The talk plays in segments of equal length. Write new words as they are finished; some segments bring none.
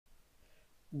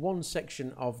one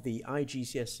section of the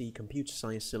IGCSE Computer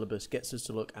Science syllabus gets us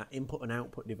to look at input and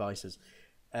output devices.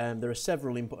 There are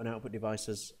several input and output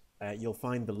devices. You'll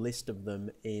find the list of them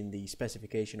in the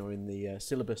specification or in the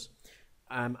syllabus.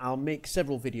 I'll make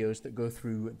several videos that go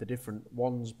through the different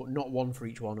ones, but not one for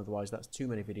each one, otherwise that's too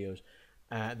many videos.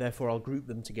 Therefore, I'll group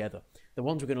them together. The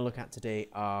ones we're going to look at today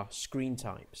are screen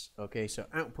types. Okay, so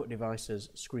output devices,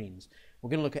 screens. We're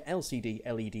going to look at LCD,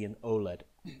 LED, and OLED.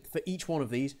 For each one of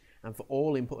these, and for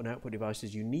all input and output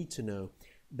devices, you need to know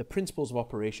the principles of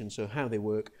operation, so how they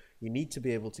work. You need to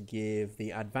be able to give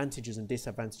the advantages and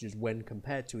disadvantages when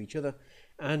compared to each other,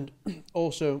 and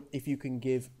also if you can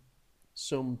give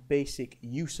some basic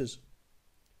uses.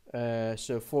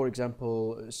 So for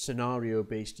example,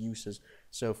 scenario-based uses.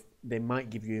 So they might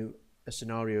give you a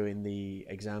scenario in the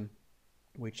exam,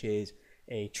 which is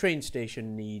a train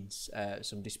station needs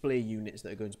some display units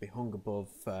that are going to be hung above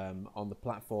on the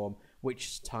platform.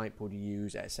 Which type would you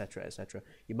use, etc., etc.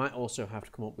 You might also have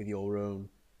to come up with your own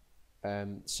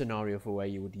scenario for where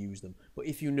you would use them. But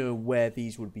if you know where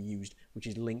these would be used, which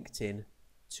is linked in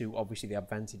to obviously the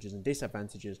advantages and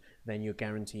disadvantages, then you're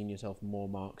guaranteeing yourself more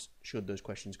marks should those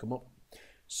questions come up.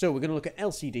 So we're going to look at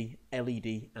LCD,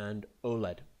 LED, and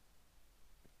OLED.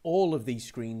 All of these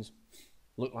screens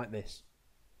look like this,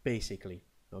 basically.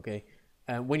 Okay,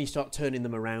 when you start turning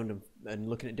them around and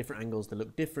looking at different angles, they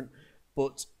look different,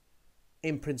 but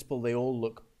in principle they all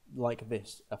look like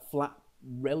this: a flat,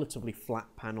 relatively flat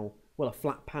panel. Well, a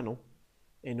flat panel.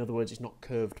 In other words, it's not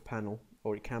curved panel,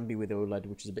 or it can be with OLED,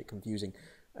 which is a bit confusing.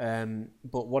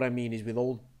 But what I mean is with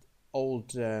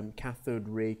old cathode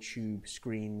ray tube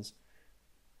screens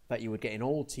that you would get in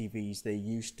old TVs, they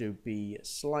used to be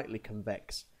slightly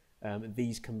convex.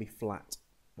 These can be flat.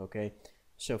 Okay,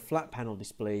 so flat panel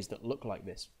displays that look like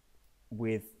this,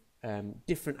 with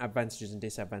different advantages and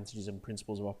disadvantages and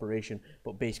principles of operation.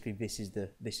 But basically, this is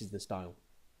the style.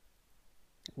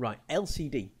 Right,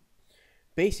 LCD.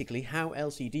 Basically, how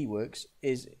LCD works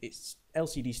is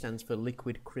LCD stands for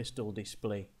liquid crystal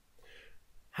display.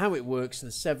 How it works,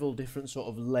 there's several different sort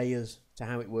of layers to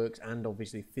how it works, and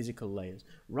obviously physical layers.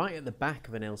 Right at the back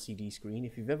of an LCD screen,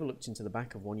 if you've ever looked into the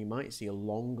back of one, you might see a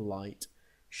long light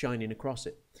shining across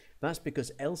it. That's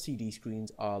because LCD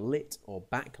screens are lit or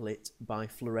backlit by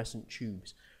fluorescent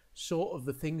tubes. Sort of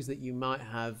the things that you might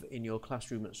have in your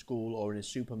classroom at school or in a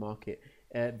supermarket,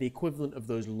 the equivalent of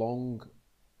those long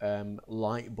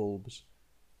light bulbs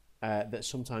that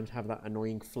sometimes have that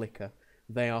annoying flicker.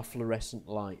 They are fluorescent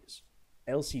lights.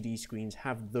 LCD screens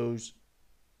have those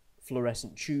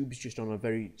fluorescent tubes, just on a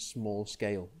very small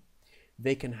scale.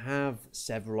 They can have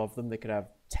several of them. They could have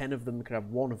 10 of them. They could have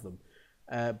one of them.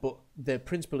 But the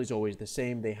principle is always the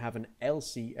same. They have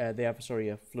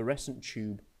a fluorescent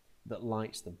tube that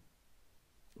lights them.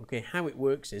 Okay, how it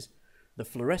works is the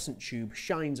fluorescent tube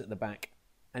shines at the back,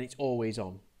 and it's always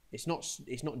on. It's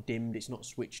not dimmed. It's not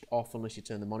switched off unless you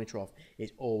turn the monitor off.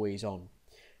 It's always on.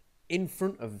 In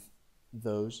front of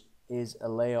those is a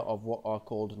layer of what are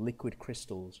called liquid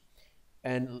crystals,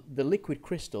 and the liquid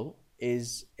crystal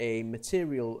is a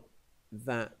material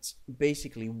that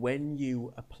basically, when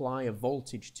you apply a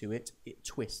voltage to it, it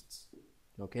twists.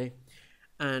 Okay,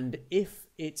 and if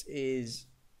it is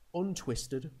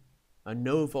untwisted and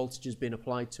no voltage has been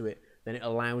applied to it, then it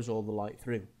allows all the light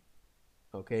through.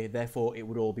 Okay, therefore it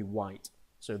would all be white.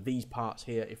 So these parts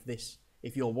here,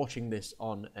 if you're watching this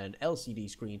on an LCD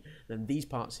screen, then these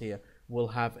parts here will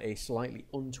have a slightly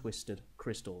untwisted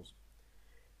crystals.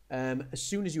 As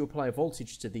soon as you apply a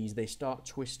voltage to these, they start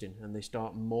twisting and they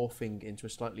start morphing into a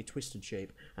slightly twisted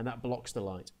shape, and that blocks the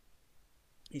light.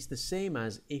 It's the same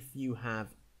as if you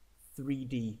have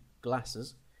 3D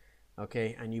glasses,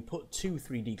 okay, and you put two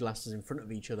 3D glasses in front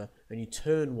of each other and you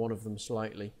turn one of them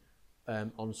slightly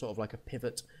on sort of like a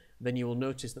pivot, then you will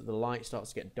notice that the light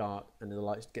starts to get dark and the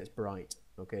light gets bright.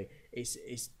 Okay,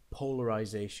 it's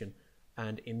polarization,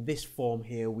 and in this form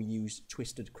here we use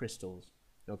twisted crystals.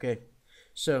 Okay,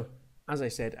 so as I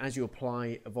said, as you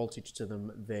apply a voltage to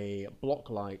them, they block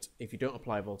light. If you don't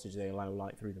apply a voltage, they allow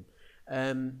light through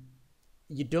them.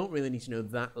 You don't really need to know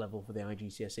that level for the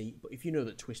IGCSE, but if you know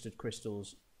that twisted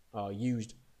crystals are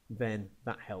used, then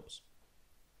that helps.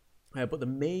 But the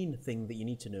main thing that you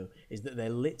need to know is that they're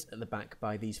lit at the back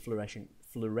by these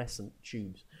fluorescent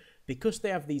tubes. Because they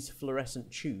have these fluorescent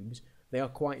tubes, they are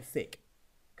quite thick.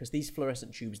 Because these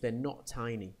fluorescent tubes, they're not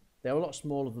tiny. They're a lot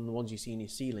smaller than the ones you see in your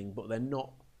ceiling, but they're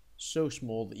not so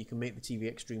small that you can make the TV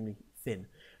extremely thin.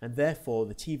 And therefore,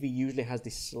 the TV usually has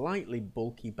this slightly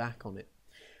bulky back on it.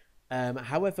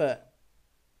 However,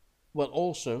 well,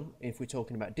 also, if we're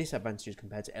talking about disadvantages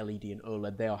compared to LED and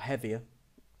OLED, they are heavier,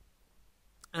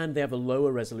 and they have a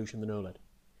lower resolution than OLED.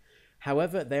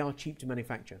 However, they are cheap to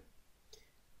manufacture.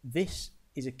 This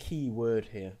is a key word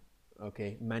here,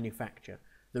 okay, manufacture.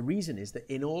 The reason is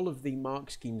that in all of the mark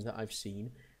schemes that I've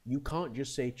seen, you can't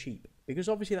just say cheap, because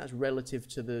obviously that's relative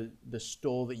to the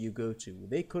store that you go to.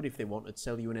 They could, if they wanted,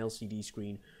 sell you an LCD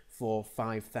screen for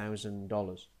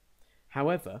 $5,000.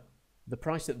 However, the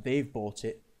price that they've bought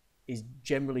it is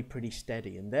generally pretty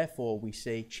steady, and therefore we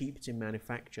say cheap to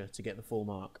manufacture to get the full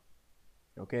mark.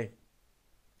 Okay,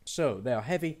 so they are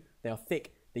heavy, they are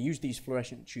thick, they use these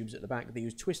fluorescent tubes at the back, they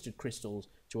use twisted crystals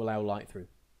to allow light through.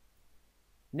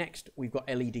 Next, we've got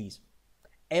LEDs.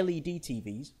 LED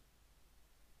TVs,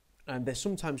 and they're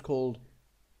sometimes called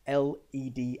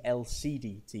LED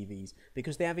LCD TVs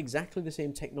because they have exactly the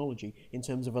same technology in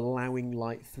terms of allowing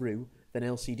light through than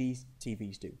LCD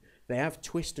TVs do. They have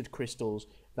twisted crystals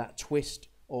that twist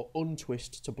or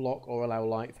untwist to block or allow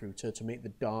light through to make the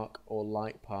dark or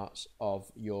light parts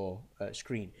of your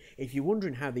screen. If you're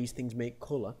wondering how these things make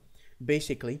colour,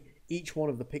 basically each one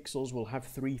of the pixels will have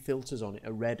 3 filters on it,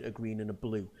 a red, a green and a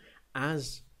blue.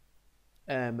 As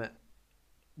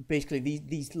basically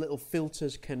these little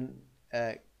filters can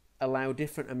allow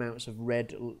different amounts of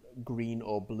red, green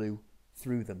or blue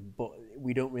through them, but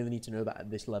we don't really need to know that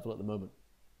at this level at the moment.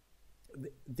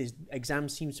 This exam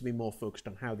seems to be more focused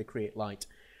on how they create light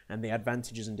and the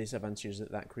advantages and disadvantages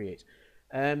that creates.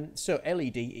 So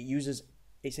LED,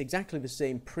 it's exactly the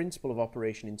same principle of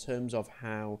operation in terms of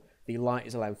how the light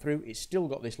is allowed through. It's still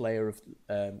got this layer of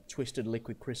twisted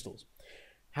liquid crystals.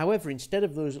 However, instead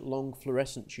of those long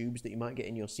fluorescent tubes that you might get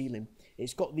in your ceiling,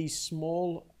 it's got these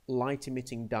small light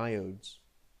emitting diodes.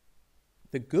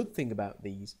 The good thing about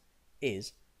these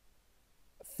is,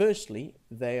 firstly,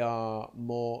 they are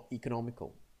more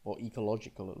economical, or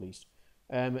ecological at least.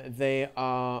 They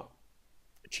are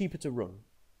cheaper to run.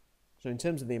 So in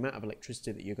terms of the amount of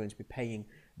electricity that you're going to be paying,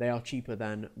 they are cheaper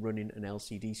than running an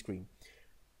LCD screen.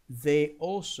 They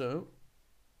also,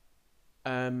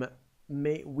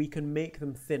 we can make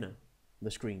them thinner, the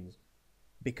screens,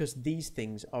 because these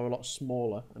things are a lot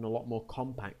smaller and a lot more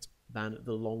compact than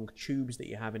the long tubes that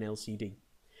you have in LCD.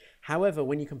 However,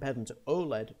 when you compare them to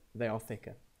OLED, they are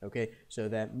thicker. Okay, so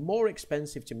they're more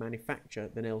expensive to manufacture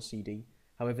than LCD.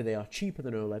 However, they are cheaper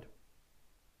than OLED.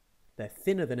 They're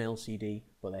thinner than LCD,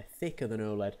 but they're thicker than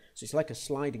OLED. So it's like a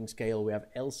sliding scale. We have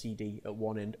LCD at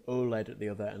one end, OLED at the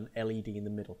other, and LED in the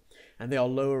middle. And they are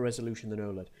lower resolution than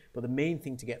OLED. But the main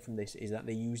thing to get from this is that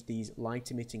they use these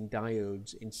light-emitting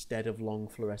diodes instead of long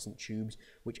fluorescent tubes,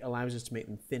 which allows us to make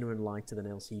them thinner and lighter than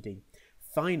LCD.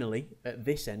 Finally, at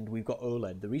this end, we've got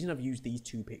OLED. The reason I've used these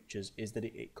two pictures is that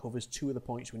it covers 2 of the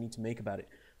points we need to make about it.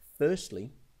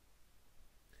 Firstly,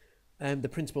 the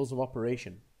principles of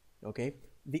operation. Okay,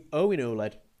 the O in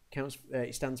OLED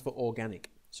it stands for organic.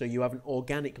 So you have an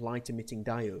organic light-emitting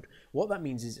diode. What that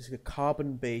means is it's a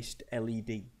carbon-based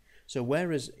LED. So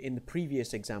whereas in the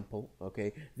previous example,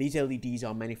 okay, these LEDs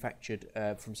are manufactured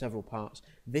from several parts,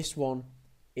 this one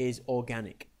is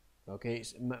organic. Okay,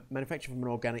 it's manufactured from an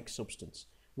organic substance.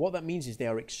 What that means is they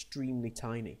are extremely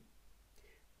tiny.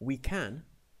 We can,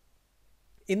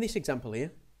 in this example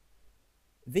here,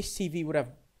 this TV would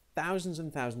have thousands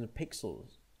and thousands of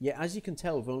pixels. Yet, as you can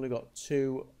tell, we've only got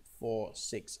 2, 4,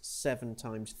 6, 7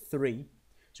 times 3.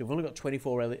 So we've only got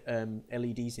 24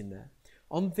 LEDs in there.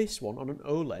 On this one, on an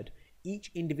OLED,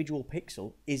 each individual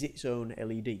pixel is its own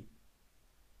LED.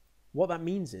 What that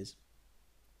means is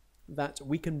that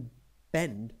we can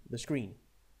bend the screen,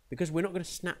 because we're not going to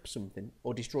snap something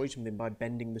or destroy something by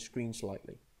bending the screen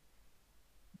slightly.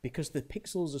 Because the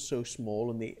pixels are so small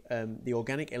and the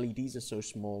organic LEDs are so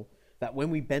small that when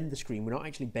we bend the screen, we're not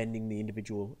actually bending the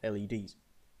individual LEDs.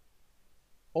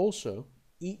 Also,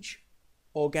 each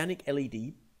organic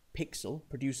LED pixel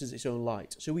produces its own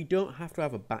light, so we don't have to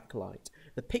have a backlight.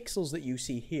 The pixels that you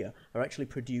see here are actually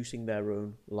producing their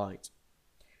own light.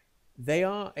 They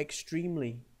are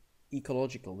extremely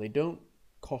ecological. They don't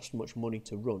cost much money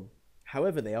to run.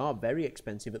 However, they are very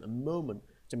expensive at the moment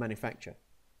to manufacture.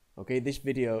 Okay, this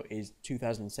video is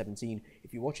 2017.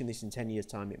 If you're watching this in 10 years'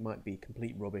 time, it might be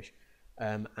complete rubbish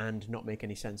and not make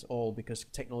any sense at all, because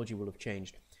technology will have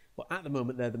changed. But at the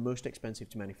moment, they're the most expensive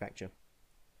to manufacture.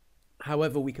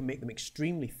 However, we can make them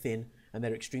extremely thin and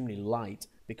they're extremely light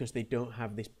because they don't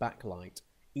have this backlight.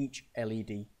 Each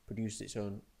LED produces its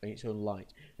own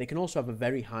light. They can also have a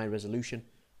very high resolution.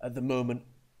 At the moment,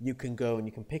 you can go and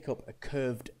you can pick up a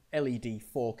curved LED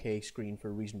 4K screen for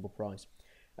a reasonable price.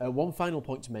 One final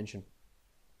point to mention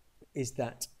is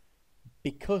that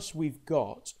because we've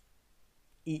got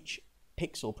each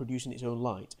pixel producing its own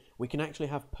light, we can actually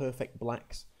have perfect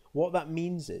blacks. What that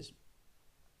means is,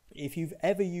 if you've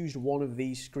ever used one of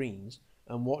these screens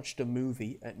and watched a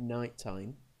movie at night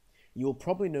time, you'll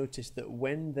probably notice that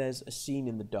when there's a scene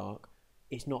in the dark,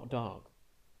 it's not dark.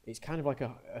 It's kind of like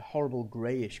a horrible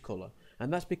greyish colour.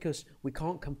 And that's because we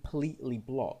can't completely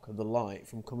block the light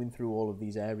from coming through all of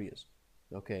these areas.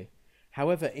 Okay.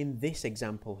 However, in this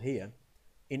example here,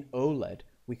 in OLED,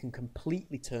 we can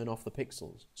completely turn off the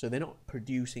pixels. So they're not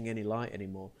producing any light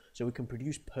anymore. So we can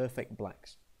produce perfect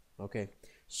blacks. Okay.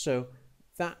 So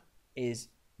that is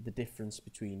the difference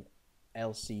between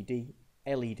LCD,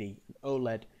 LED, and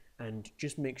OLED. And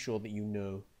just make sure that you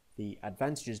know the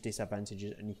advantages,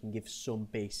 disadvantages, and you can give some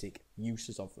basic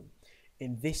uses of them.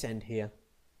 In this end here,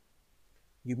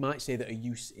 you might say that a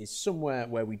use is somewhere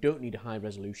where we don't need a high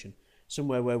resolution,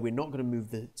 somewhere where we're not going to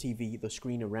move the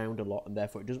screen around a lot, and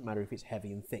therefore it doesn't matter if it's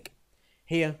heavy and thick.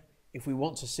 Here, if we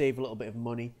want to save a little bit of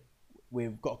money,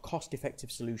 we've got a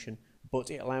cost-effective solution, but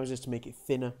it allows us to make it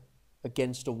thinner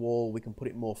against a wall. We can put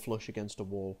it more flush against a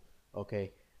wall,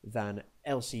 okay, than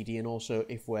LCD. And also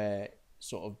if we're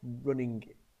sort of running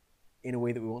in a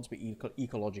way that we want to be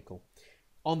ecological.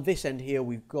 On this end here,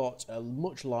 we've got a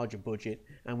much larger budget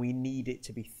and we need it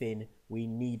to be thin. We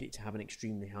need it to have an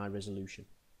extremely high resolution.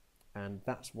 And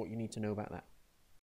that's what you need to know about that.